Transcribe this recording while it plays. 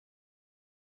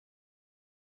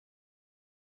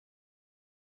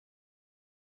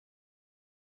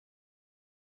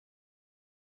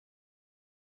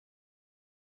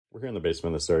We're here in the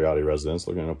basement of the Ceriotti residence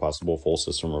looking at a possible full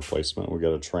system replacement. We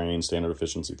got a train standard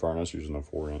efficiency furnace using a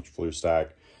 4-inch flue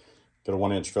stack. Got a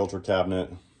 1-inch filter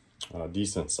cabinet,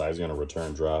 decent sizing on a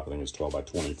return drop. I think it's 12 by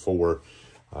 24.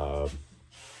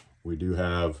 We do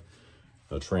have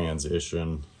a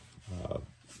transition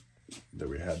that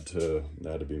had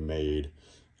to be made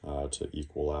to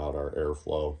equal out our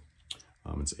airflow.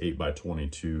 It's 8 by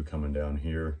 22 coming down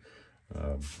here.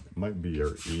 It might be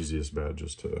our easiest bet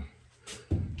just to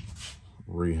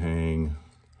rehang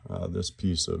this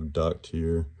piece of duct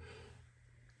here,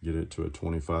 get it to a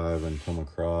 25 and come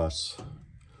across,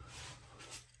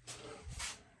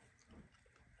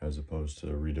 as opposed to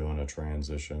redoing a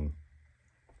transition.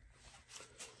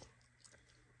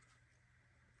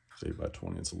 It's 8 by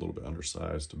 20, it's a little bit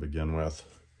undersized to begin with.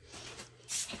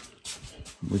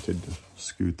 We could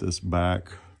scoot this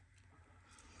back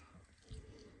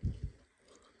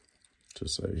to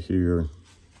say here,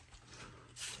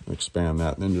 expand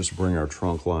that, and then just bring our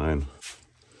trunk line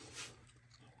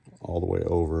all the way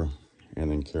over and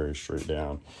then carry straight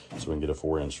down. So we can get a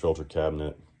 4-inch filter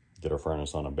cabinet, get our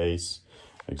furnace on a base.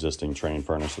 Existing train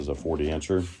furnace is a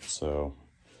 40-incher, so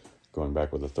going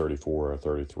back with a 34 or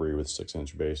 33 with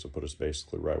 6-inch base will put us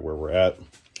basically right where we're at.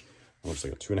 Looks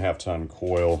like a 2.5-ton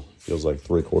coil, feels like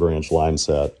 3/4-inch line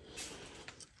set.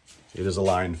 It is a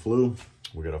lined flue.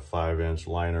 We got a 5-inch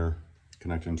liner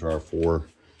connecting to our 4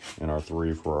 and our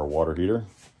 3 for our water heater.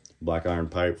 Black iron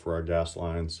pipe for our gas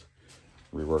lines.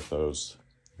 Rework those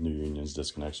new unions,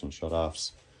 disconnection,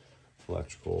 shutoffs.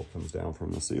 Electrical comes down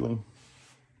from the ceiling.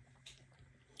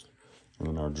 And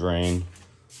then our drain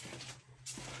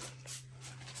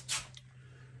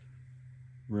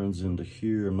runs into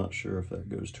here. I'm not sure if that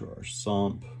goes to our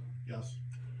sump. Yes.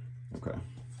 Okay.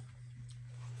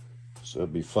 So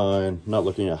it'd be fine. Not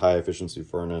looking at high efficiency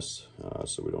furnace,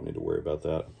 so we don't need to worry about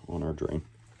that on our drain.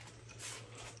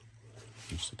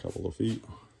 Just a couple of feet.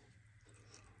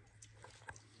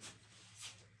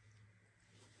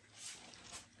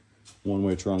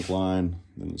 One-way trunk line,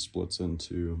 then it splits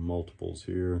into multiples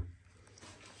here.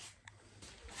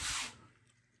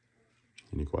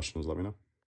 Any questions, let me know.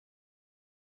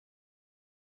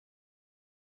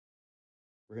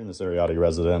 We're in the Ceriotti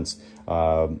residence.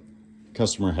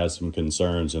 Customer has some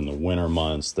concerns in the winter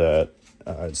months that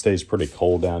it stays pretty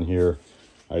cold down here.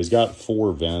 He's got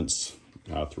 4 vents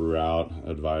throughout.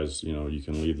 Advise, you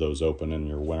can leave those open in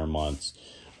your winter months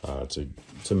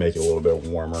to make it a little bit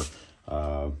warmer.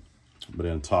 But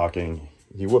in talking,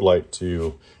 he would like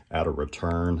to add a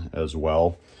return as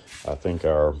well. I think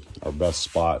our best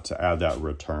spot to add that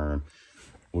return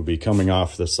would be coming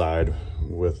off the side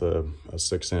with a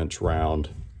 6-inch round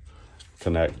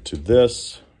connect to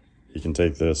this. You can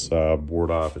take this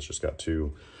board off. It's just got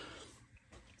 2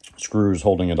 screws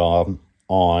holding it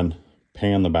on.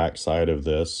 Pan the back side of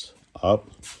this up,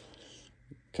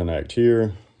 connect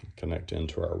here, connect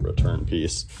into our return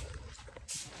piece.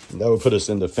 That would put us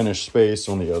into finished space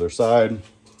on the other side.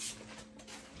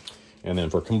 And then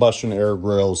for combustion air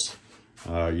grills,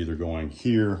 either going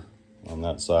here on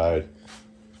that side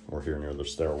or here near the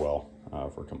stairwell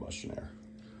for combustion air.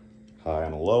 High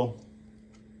and a low,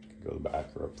 go to the back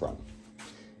or up front.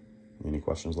 Any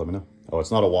questions, let me know. Oh,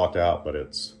 it's not a walkout, but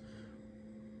it's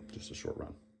just a short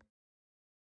run.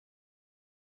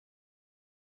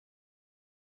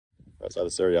 Outside the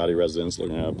Ceriotti residence,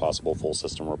 looking at a possible full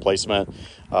system replacement.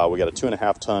 We got a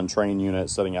 2.5-ton train unit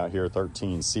sitting out here,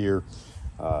 13 SEER,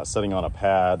 sitting on a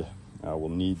pad. We'll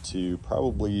need to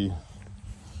probably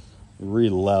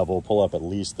re-level, pull up at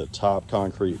least the top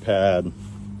concrete pad.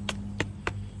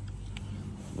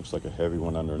 Looks like a heavy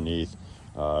one underneath.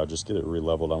 Just get it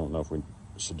re-leveled. I don't know if we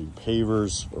should do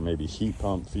pavers or maybe heat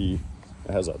pump feet.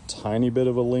 It has a tiny bit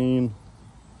of a lean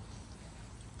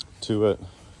to it,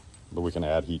 but we can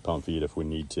add heat pump feet if we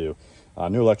need to.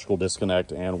 New electrical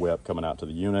disconnect and whip coming out to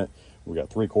the unit. We got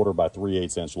 3/4 by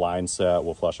 3/8 inch line set.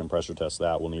 We'll flush and pressure test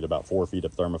that. We'll need about 4 feet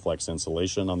of thermoflex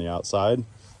insulation on the outside.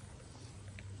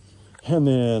 And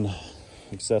then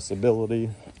accessibility.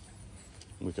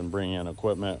 We can bring in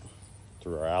equipment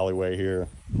through our alleyway here,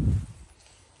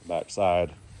 back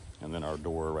side, and then our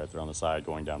door right there on the side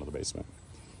going down to the basement.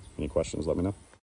 Any questions, let me know.